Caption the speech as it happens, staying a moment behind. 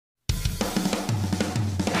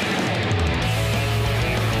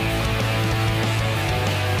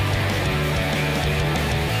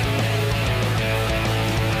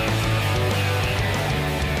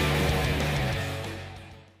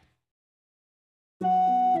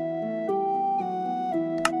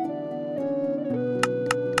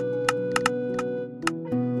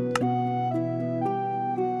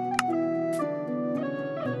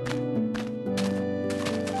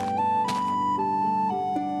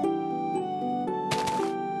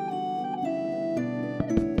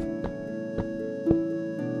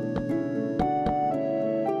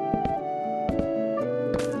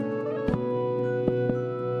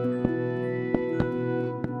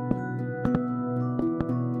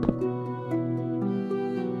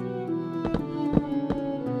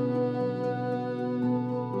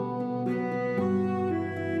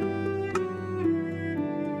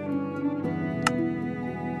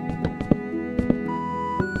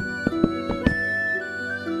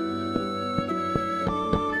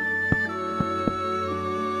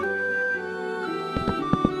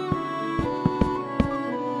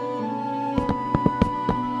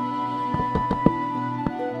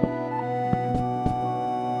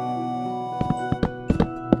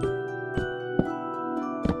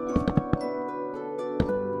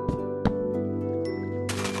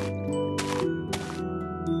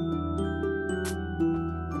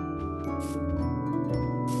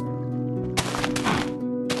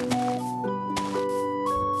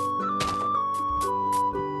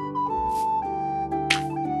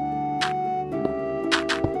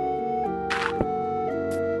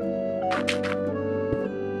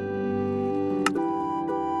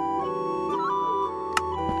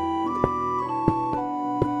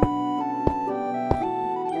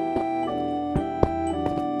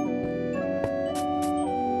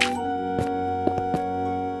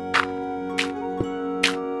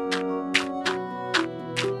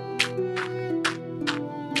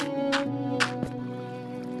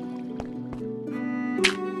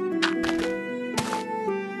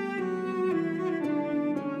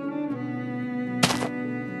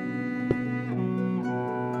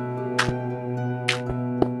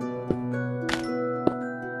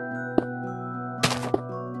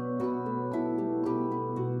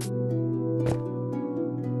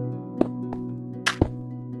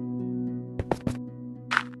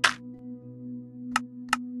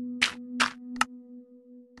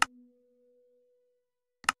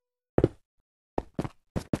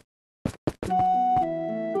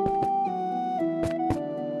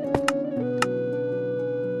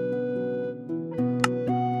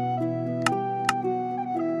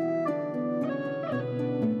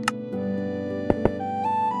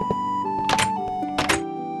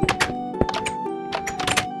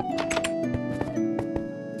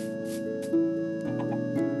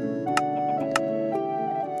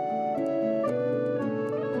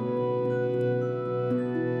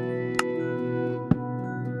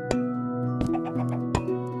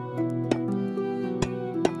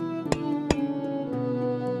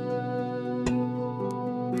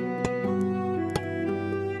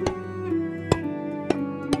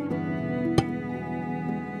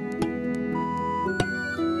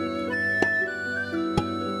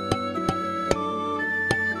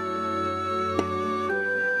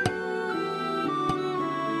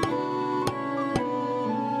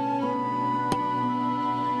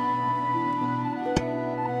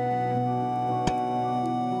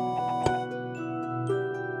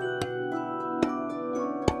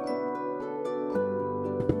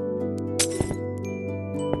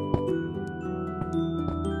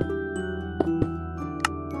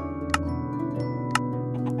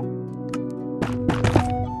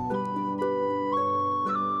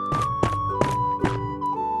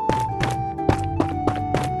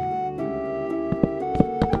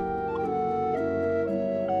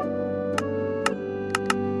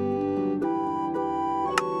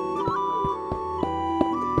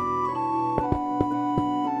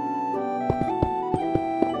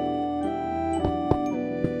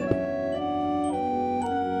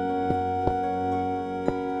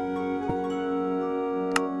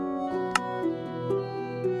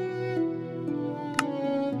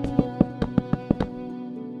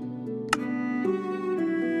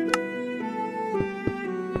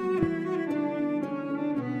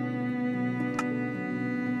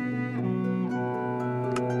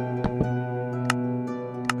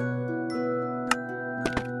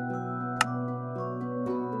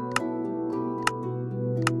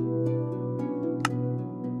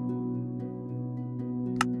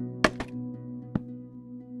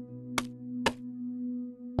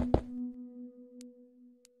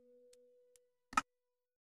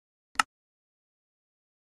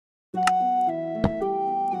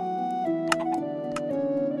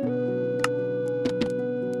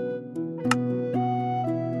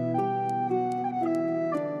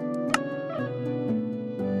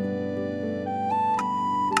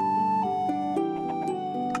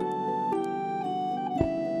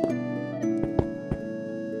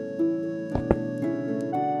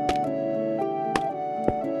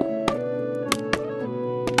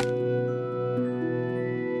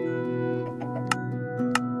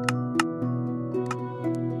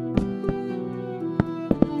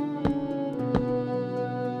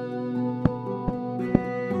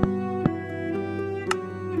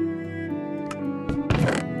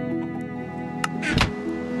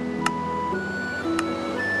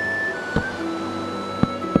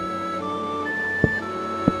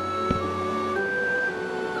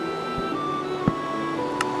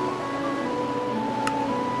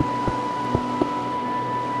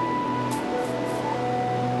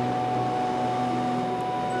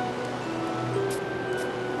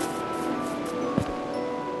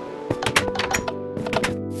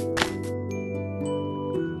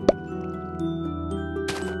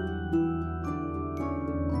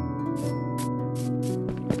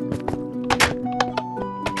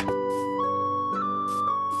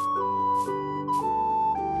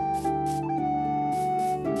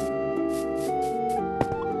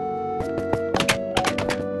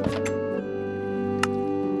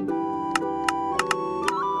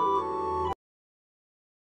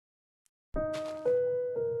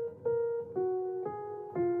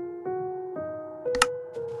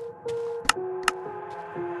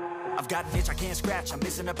an itch I can't scratch, I'm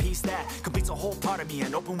missing a piece that completes a whole part of me,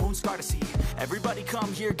 an open wound scar to see. Everybody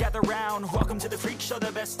come here, gather round, welcome to the freak show,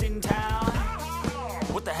 the best in town.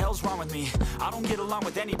 What the hell's wrong with me? I don't get along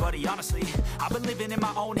with anybody, honestly. I've been living in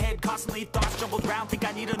my own head, constantly thoughts jumbled round, think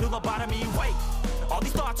I need a new lobotomy. Wait, all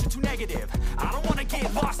these thoughts are too negative. I don't wanna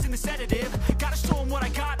get lost in the sedative. Gotta show them what I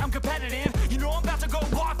got, I'm competitive. You know I'm about to go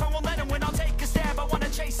off, I won't let them win, I'll take a stab. I wanna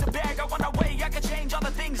chase a bag, I want a way I can change all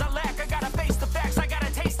the things I lack. I gotta face the facts, I got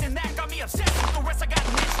a taste in that. Got me obsessed with the rest, I got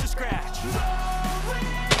an itch to scratch.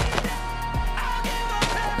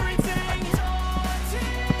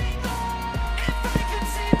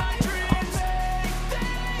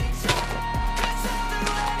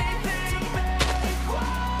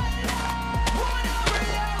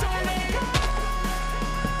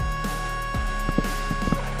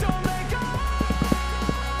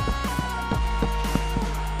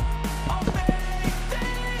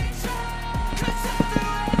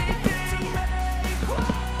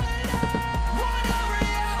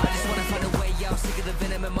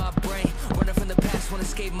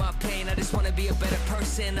 Escape my pain, I just wanna be a better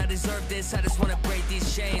person. I deserve this, I just wanna break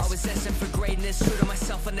these chains. Always asking for greatness, true to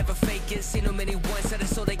myself, I never fake it. Seen too many ones that are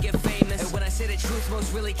so they get famous. And when I say the truth,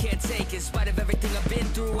 most really can't take it. In spite of everything I've been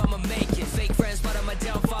through, I'ma make it. Fake friends, but on my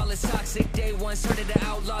downfall is toxic. Day one, started to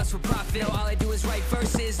outlaws for profit. Now all I do is write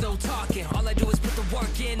verses, no talking. All I do is put the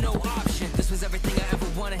work in, no option. This was everything I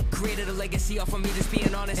ever wanted. Created a legacy off of me, just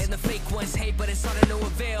being honest. And the fake ones hate, but it's all to no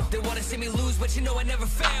avail. They wanna see me lose, but you know I never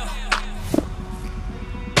fail.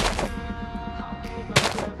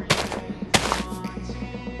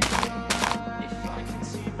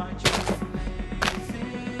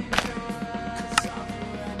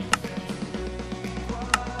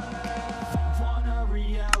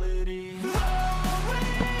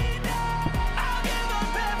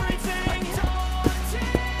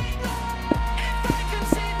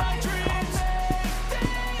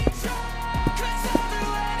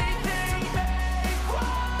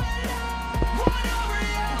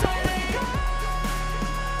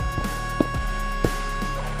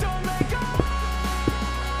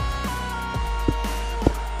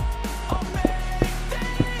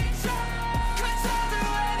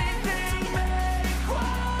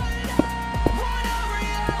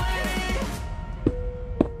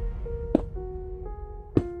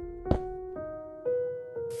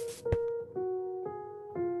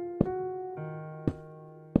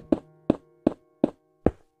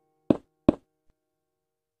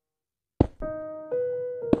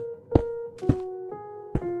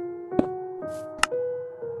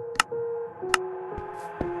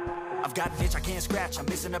 I've got an itch I can't scratch, I'm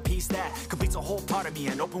missing a piece that completes a whole part of me,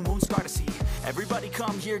 an open wound scar to see. Everybody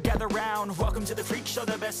come here, gather round, welcome to the freak show,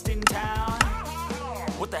 the best in town.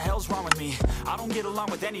 What the hell's wrong with me? I don't get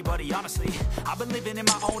along with anybody, honestly. I've been living in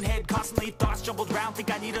my own head, constantly thoughts jumbled round,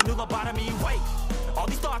 think I need a new lobotomy. Wait, all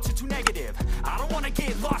these thoughts are too negative. I don't wanna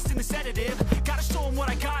get lost in the sedative. Gotta show them what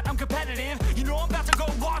I got, I'm competitive. You know I'm about to go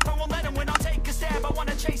off, I won't let them win, I'll take a stab. I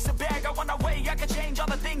wanna chase a bag, I want a way I can change all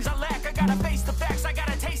the things I lack. I gotta face the facts, I got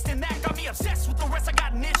a taste in that. Got me obsessed with the rest, I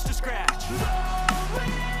got an itch to scratch.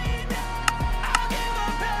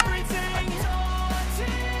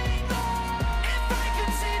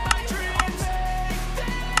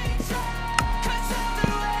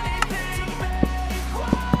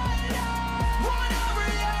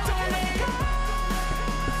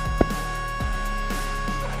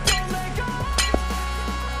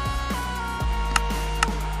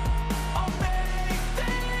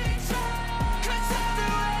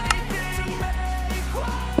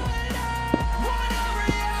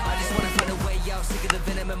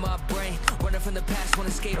 From the past, wanna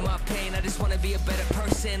escape my pain. I just wanna be a better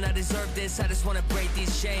person. I deserve this, I just wanna break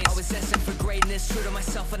these chains. Always asking for greatness, true to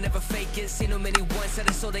myself, I never fake it. Seen too many ones that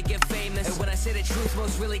are so they get famous. And when I say the truth,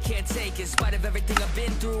 most really can't take it. In spite of everything I've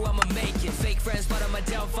been through, I'ma make it. Fake friends, but on my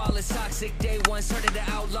downfall is toxic. Day one, started to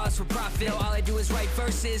outlaws for profit. Now all I do is write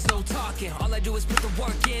verses, no talking. All I do is put the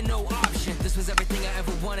work in, no option. This was everything I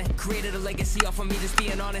ever wanted. Created a legacy off of me, just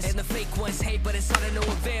being honest. And the fake ones hate, but it's all to no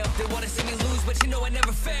avail. They wanna see me lose, but you know I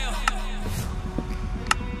never fail.